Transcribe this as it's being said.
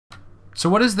So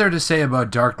what is there to say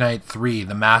about Dark Knight 3,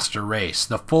 The Master Race,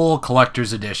 the full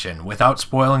collector's edition, without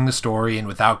spoiling the story and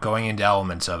without going into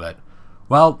elements of it?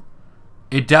 Well,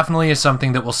 it definitely is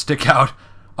something that will stick out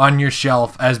on your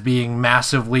shelf as being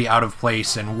massively out of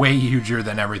place and way huger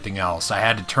than everything else. I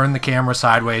had to turn the camera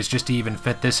sideways just to even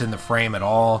fit this in the frame at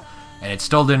all, and it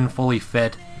still didn't fully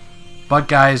fit. But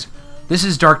guys, this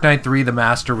is Dark Knight 3, The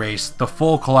Master Race, the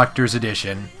full collector's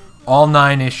edition, all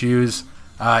 9 issues,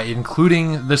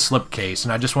 including the slipcase,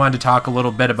 and I just wanted to talk a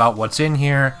little bit about what's in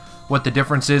here, what the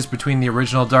difference is between the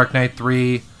original Dark Knight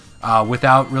 3,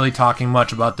 without really talking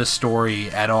much about the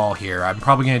story at all here. I'm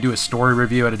probably going to do a story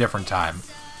review at a different time.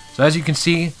 So as you can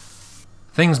see,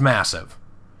 thing's massive.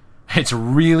 It's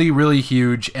really, really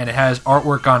huge, and it has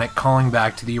artwork on it calling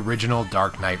back to the original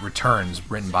Dark Knight Returns,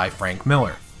 written by Frank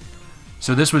Miller.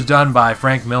 So this was done by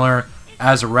Frank Miller,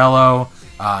 Azzarello,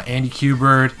 Andy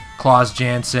Kubert, Klaus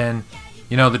Janson.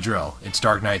 You know the drill. It's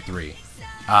Dark Knight 3.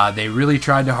 They really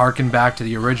tried to harken back to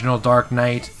the original Dark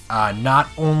Knight, not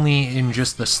only in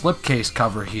just the slipcase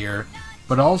cover here,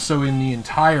 but also in the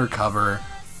entire cover,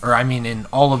 or I mean in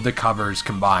all of the covers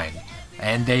combined.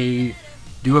 And they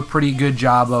do a pretty good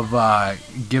job of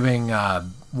giving,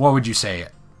 what would you say?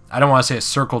 I don't want to say a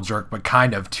circle jerk, but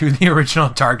kind of, to the original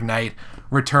Dark Knight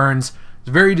Returns. It's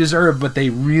very deserved, but they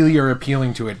really are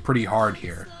appealing to it pretty hard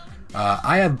here.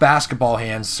 I have basketball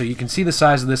hands, so you can see the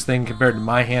size of this thing compared to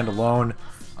my hand alone.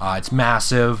 It's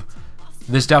massive.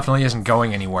 This definitely isn't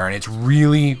going anywhere, and it's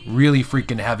really, really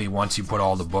freaking heavy once you put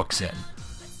all the books in.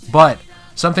 But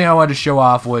something I wanted to show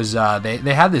off was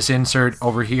they had this insert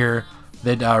over here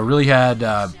that really had,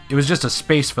 it was just a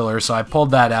space filler, so I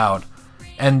pulled that out.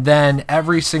 And then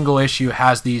every single issue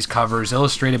has these covers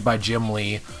illustrated by Jim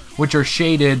Lee, which are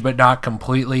shaded but not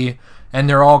completely. And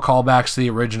they're all callbacks to the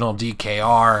original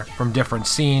DKR from different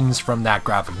scenes from that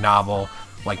graphic novel,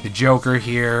 like the Joker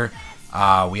here.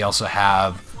 We also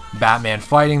have Batman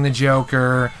fighting the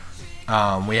Joker.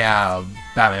 We have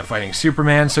Batman fighting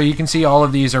Superman. So you can see all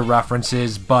of these are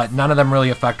references, but none of them really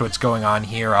affect what's going on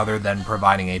here other than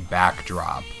providing a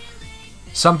backdrop.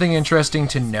 Something interesting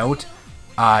to note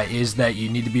is that you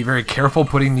need to be very careful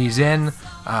putting these in.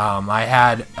 I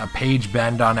had a page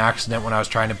bend on accident when I was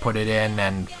trying to put it in,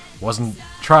 and I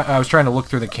was trying to look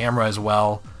through the camera as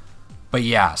well. But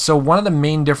yeah, so one of the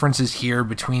main differences here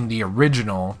between the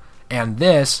original and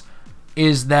this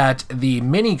is that the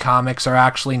mini comics are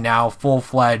actually now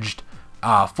full-fledged,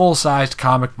 full-sized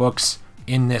comic books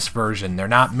in this version. They're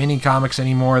not mini comics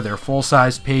anymore, they're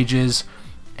full-sized pages,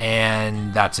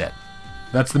 and that's it.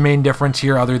 That's the main difference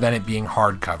here, other than it being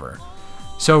hardcover.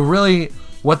 So really,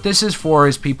 what this is for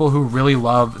is people who really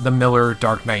love the Miller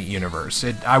Dark Knight universe.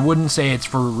 I wouldn't say it's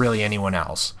for really anyone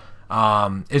else.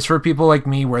 It's for people like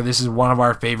me, where this is one of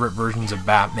our favorite versions of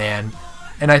Batman.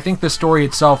 And I think the story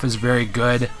itself is very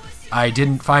good. I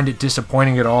didn't find it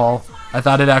disappointing at all. I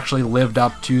thought it actually lived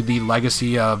up to the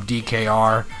legacy of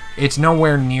DKR. It's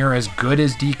nowhere near as good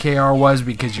as DKR was,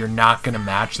 because you're not going to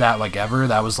match that like ever.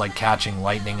 That was like catching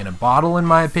lightning in a bottle, in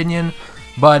my opinion.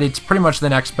 But it's pretty much the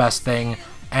next best thing,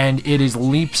 and it is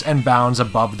leaps and bounds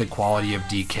above the quality of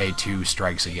DK2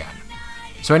 Strikes Again.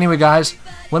 So anyway, guys,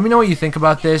 let me know what you think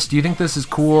about this. Do you think this is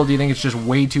cool? Do you think it's just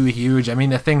way too huge? I mean,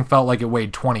 the thing felt like it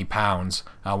weighed 20 pounds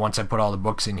once I put all the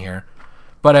books in here.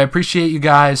 But I appreciate you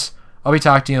guys. I'll be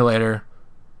talking to you later.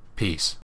 Peace.